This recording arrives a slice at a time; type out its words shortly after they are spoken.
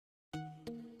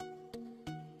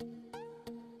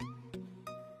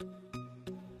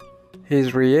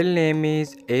His real name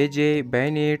is AJ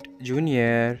Bennett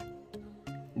Jr.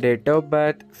 Date of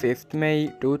birth 5th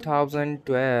May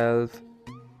 2012.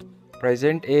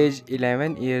 Present age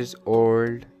 11 years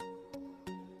old.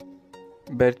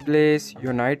 Birthplace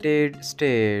United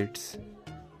States.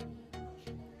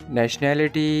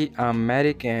 Nationality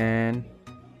American.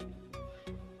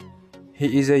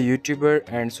 He is a YouTuber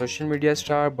and social media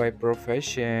star by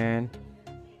profession.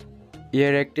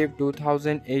 Year active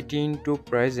 2018 to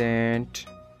present.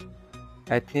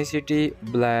 Ethnicity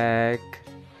Black.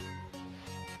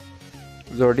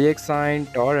 Zodiac sign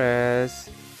Taurus.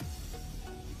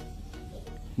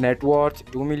 Net worth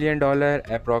 $2 million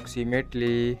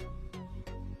approximately.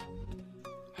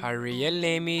 Her real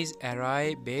name is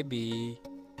Arii Babyy.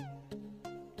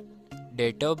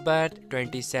 Date of birth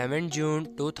 27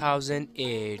 June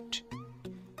 2008.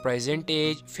 Present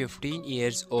age 15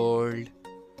 years old.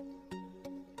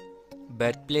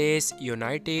 Birthplace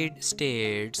United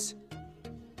States.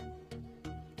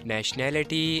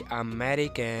 Nationality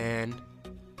American.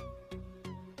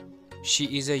 She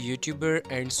is a YouTuber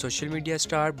and social media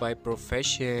star by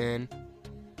profession.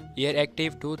 Year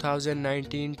active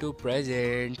 2019 to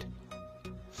present.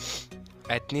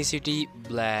 Ethnicity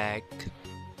Black.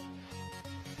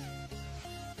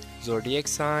 Zodiac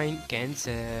sign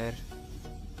Cancer.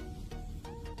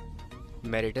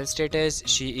 Marital status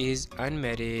she is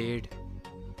unmarried.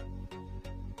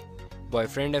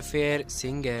 Boyfriend affair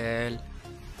single.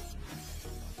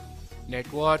 Net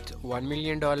worth $1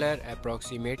 million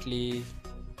approximately.